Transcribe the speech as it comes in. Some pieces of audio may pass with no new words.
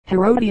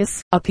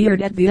Herodias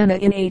appeared at Vienna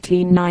in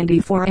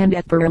 1894 and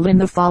at Berlin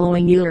the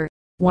following year,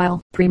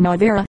 while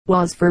Primavera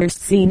was first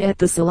seen at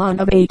the Salon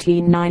of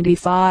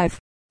 1895.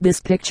 This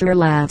picture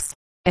laughs,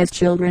 as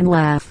children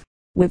laugh,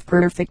 with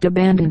perfect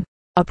abandon.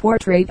 A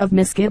portrait of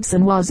Miss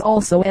Gibson was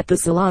also at the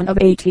Salon of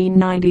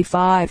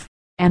 1895,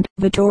 and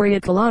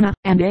Vittoria Colonna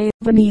and a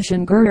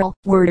Venetian girl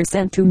were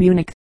sent to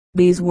Munich.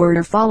 These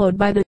were followed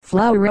by the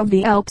Flower of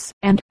the Alps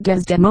and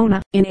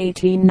Desdemona in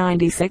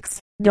 1896,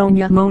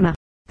 Dona Mona,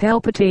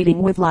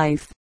 palpitating with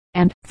life,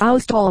 and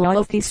Faustula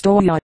of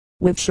Pistoia,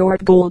 with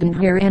short golden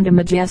hair and a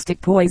majestic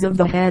poise of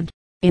the head.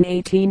 In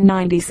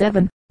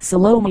 1897,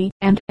 Salome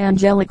and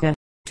Angelica,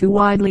 two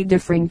widely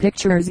differing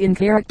pictures in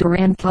character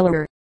and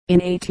color. In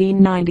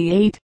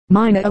 1898,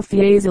 Mina of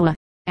Fiesole,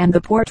 and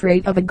the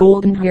portrait of a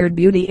golden-haired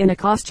beauty in a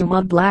costume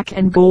of black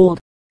and gold.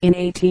 In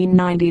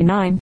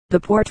 1899, the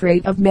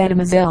portrait of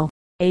Mademoiselle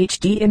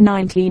H.D. in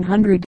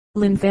 1900,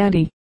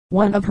 L'Infanti,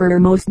 one of her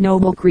most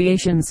noble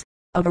creations,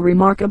 of a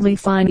remarkably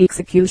fine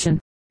execution,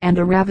 and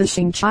a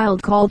ravishing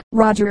child called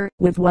Roger,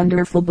 with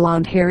wonderful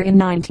blonde hair in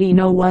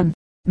 1901.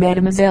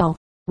 Mademoiselle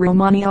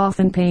Romani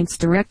often paints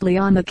directly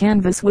on the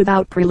canvas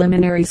without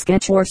preliminary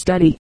sketch or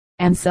study,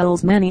 and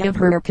sells many of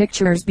her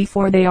pictures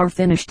before they are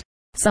finished.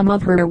 Some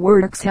of her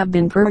works have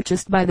been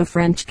purchased by the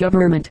French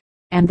government,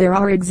 and there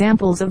are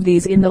examples of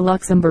these in the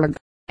Luxembourg,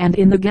 and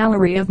in the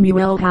gallery of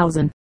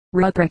Muehlhausen.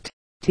 Ruprecht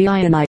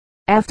Tiani.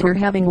 After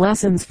having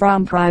lessons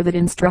from private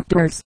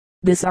instructors,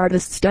 this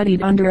artist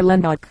studied under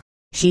Lendoch.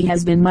 She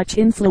has been much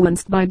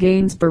influenced by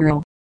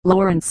Gainsborough,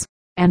 Lawrence,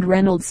 and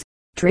Reynolds,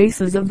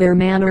 traces of their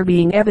manner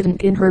being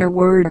evident in her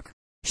work.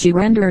 She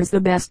renders the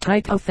best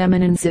type of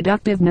feminine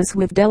seductiveness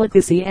with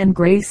delicacy and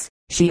grace.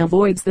 She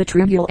avoids the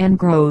trivial and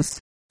gross,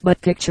 but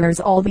pictures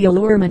all the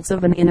allurements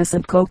of an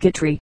innocent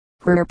coquetry.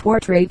 Her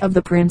portrait of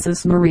the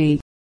Princess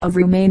Marie, of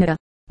Romania,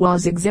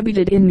 was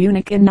exhibited in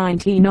Munich in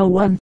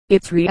 1901.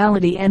 Its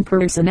reality and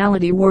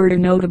personality were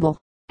notable,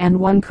 and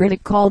one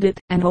critic called it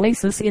an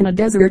oasis in a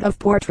desert of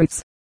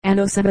portraits.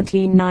 Anno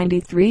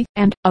 1793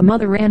 and A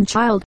Mother and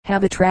Child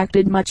have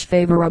attracted much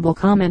favorable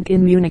comment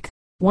in Munich,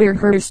 where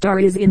her star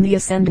is in the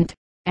ascendant,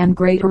 and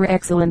greater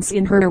excellence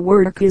in her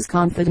work is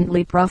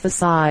confidently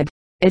prophesied.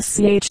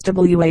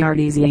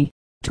 SCHWARDZ.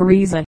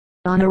 Teresa,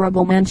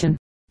 honorable mention.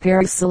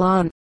 Paris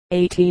Salon,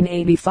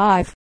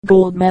 1885,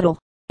 gold medal,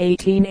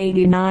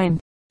 1889.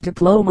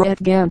 Diploma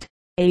at Ghent,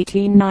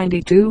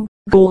 1892,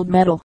 gold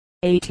medal,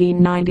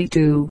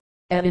 1892.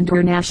 At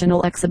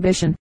International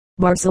Exhibition,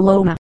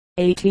 Barcelona,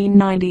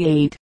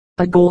 1898,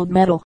 a gold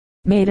medal.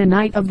 Made a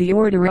Knight of the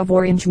Order of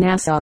Orange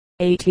Nassau,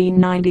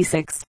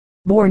 1896.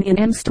 Born in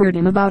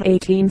Amsterdam about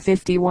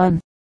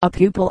 1851, a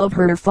pupil of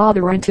her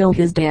father until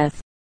his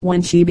death,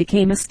 when she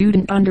became a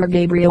student under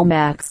Gabriel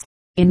Max,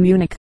 in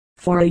Munich,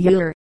 for a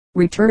year.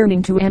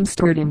 Returning to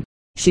Amsterdam,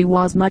 she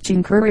was much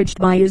encouraged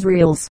by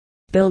Israels,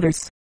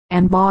 builders,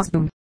 and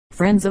Bosboom,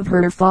 friends of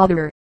her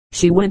father.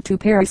 She went to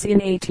Paris in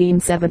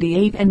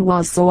 1878 and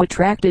was so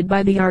attracted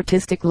by the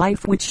artistic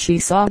life which she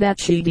saw that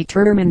she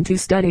determined to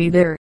study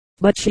there.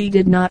 But she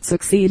did not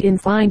succeed in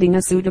finding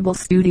a suitable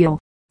studio,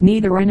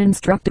 neither an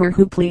instructor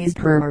who pleased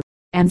her,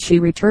 and she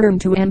returned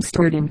to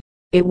Amsterdam.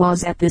 It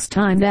was at this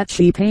time that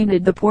she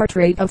painted the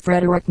portrait of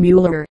Frederick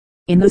Muller.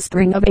 In the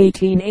spring of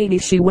 1880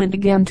 she went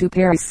again to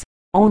Paris,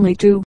 only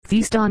to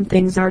feast on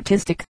things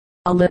artistic.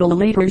 A little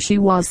later she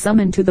was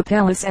summoned to the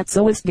palace at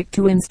Soestdijk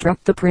to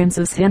instruct the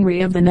Princess Henry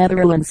of the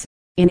Netherlands.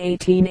 In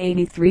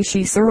 1883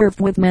 she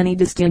served with many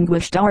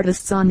distinguished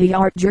artists on the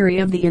art jury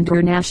of the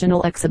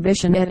International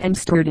Exhibition at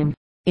Amsterdam.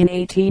 In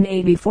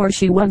 1884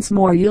 she once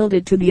more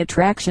yielded to the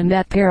attraction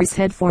that Paris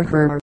had for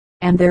her,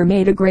 and there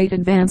made a great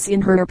advance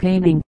in her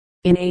painting.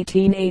 In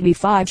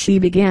 1885 she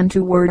began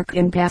to work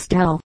in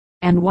pastel,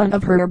 and one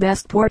of her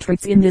best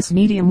portraits in this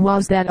medium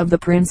was that of the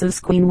Princess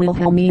Queen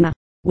Wilhelmina,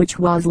 which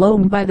was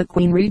loaned by the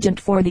Queen Regent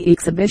for the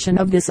exhibition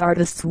of this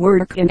artist's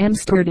work in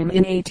Amsterdam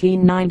in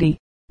 1890.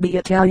 The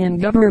Italian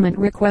government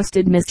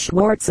requested Miss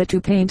Schwarze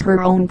to paint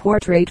her own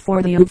portrait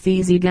for the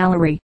Uffizi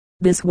Gallery.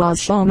 This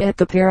was shown at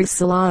the Paris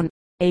Salon,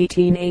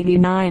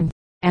 1889,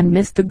 and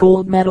missed the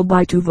gold medal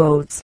by 2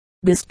 votes.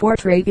 This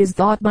portrait is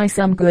thought by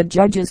some good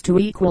judges to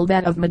equal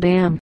that of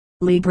Madame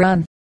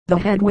Lebrun. The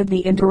head with the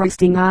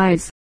interesting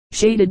eyes,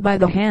 shaded by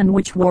the hand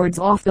which wards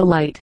off the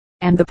light,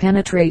 and the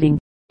penetrating,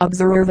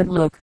 observant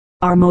look,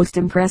 are most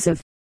impressive.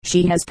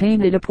 She has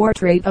painted a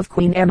portrait of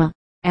Queen Emma,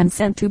 and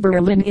sent to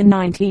Berlin in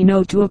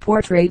 1902 a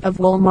portrait of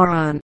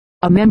Wolmaran,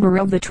 a member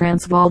of the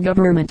Transvaal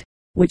government,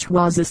 which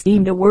was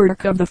esteemed a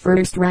work of the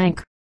first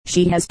rank.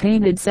 She has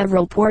painted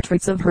several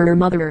portraits of her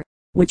mother,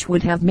 which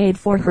would have made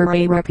for her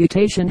a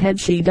reputation had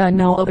she done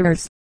no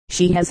others.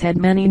 She has had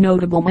many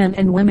notable men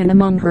and women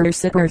among her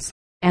sitters,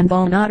 and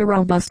though not a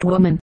robust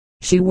woman,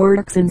 she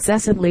works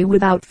incessantly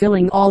without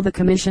filling all the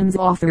commissions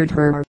offered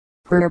her.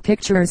 Her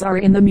pictures are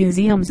in the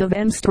museums of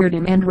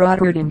Amsterdam and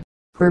Rotterdam.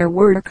 Her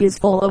work is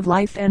full of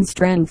life and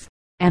strength,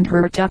 and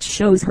her touch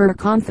shows her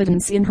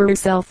confidence in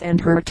herself and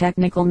her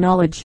technical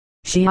knowledge.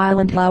 She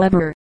island,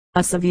 however,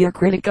 a severe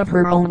critic of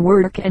her own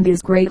work and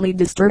is greatly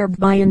disturbed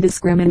by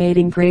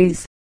indiscriminating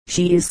praise.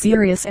 She is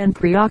serious and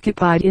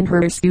preoccupied in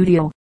her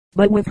studio,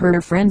 but with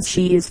her friends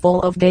she is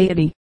full of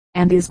gaiety,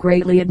 and is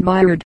greatly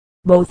admired,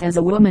 both as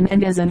a woman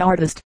and as an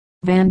artist.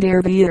 Van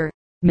der Veer,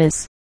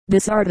 Miss.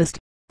 This artist,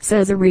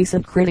 says a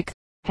recent critic,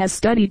 has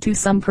studied to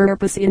some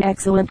purpose in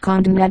excellent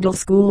continental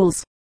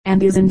schools,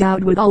 and is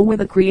endowed withal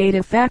with a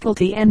creative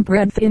faculty and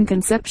breadth in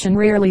conception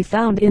rarely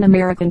found in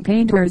American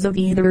painters of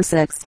either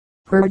sex.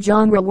 Her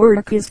genre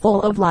work is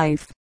full of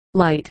life,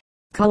 light,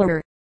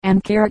 color,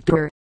 and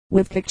character,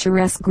 with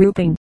picturesque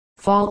grouping,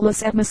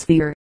 faultless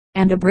atmosphere,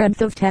 and a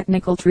breadth of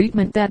technical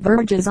treatment that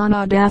verges on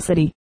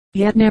audacity,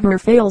 yet never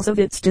fails of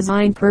its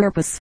design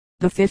purpose.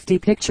 The 50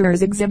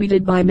 pictures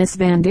exhibited by Miss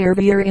Van der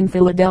Veer in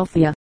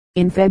Philadelphia,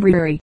 in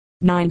February,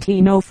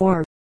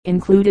 1904,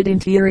 included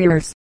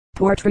interiors,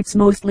 portraits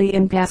mostly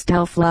in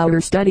pastel,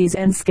 flower studies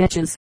and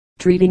sketches,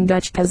 treating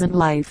Dutch peasant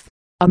life.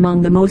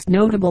 Among the most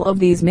notable of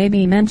these may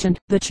be mentioned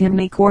The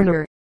Chimney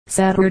Corner,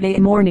 Saturday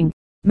Morning,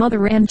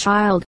 Mother and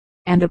Child,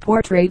 and a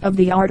portrait of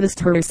the artist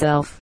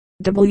herself.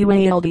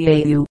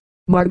 Waldau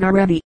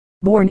Margaretti,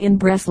 born in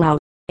Breslau,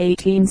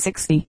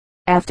 1860.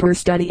 After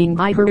studying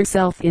by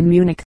herself in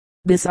Munich,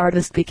 this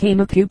artist became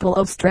a pupil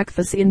of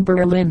Streckhus in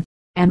Berlin,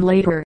 and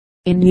later,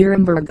 in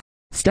Nuremberg,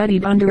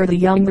 studied under the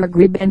younger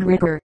Grib and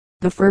Ritter.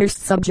 The first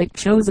subject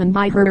chosen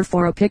by her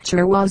for a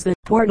picture was the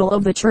portal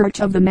of the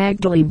Church of the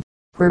Magdalene.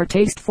 Her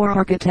taste for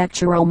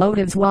architectural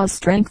motives was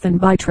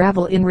strengthened by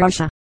travel in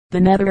Russia,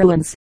 the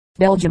Netherlands,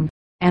 Belgium,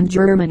 and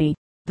Germany.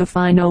 The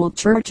fine old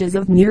churches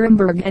of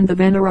Nuremberg and the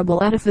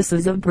venerable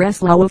edifices of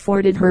Breslau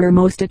afforded her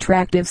most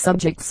attractive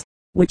subjects,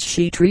 which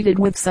she treated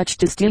with such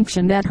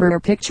distinction that her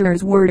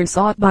pictures were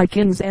sought by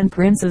kings and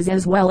princes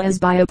as well as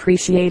by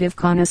appreciative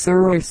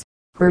connoisseurs.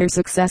 Her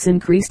success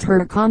increased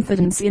her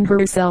confidence in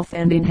herself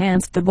and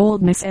enhanced the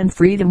boldness and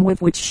freedom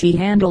with which she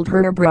handled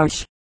her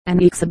brush.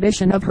 An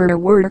exhibition of her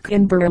work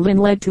in Berlin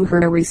led to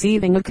her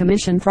receiving a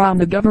commission from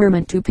the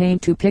government to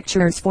paint 2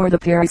 pictures for the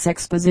Paris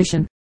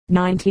Exposition,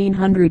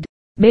 1900.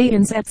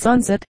 Mayens at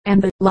Sunset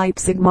and the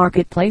Leipzig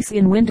Marketplace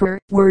in Winter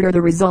were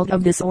the result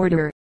of this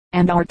order,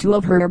 and are 2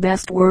 of her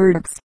best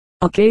works.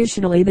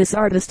 Occasionally this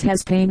artist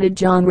has painted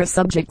genre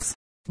subjects,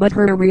 but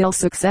her real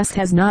success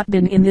has not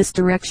been in this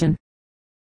direction.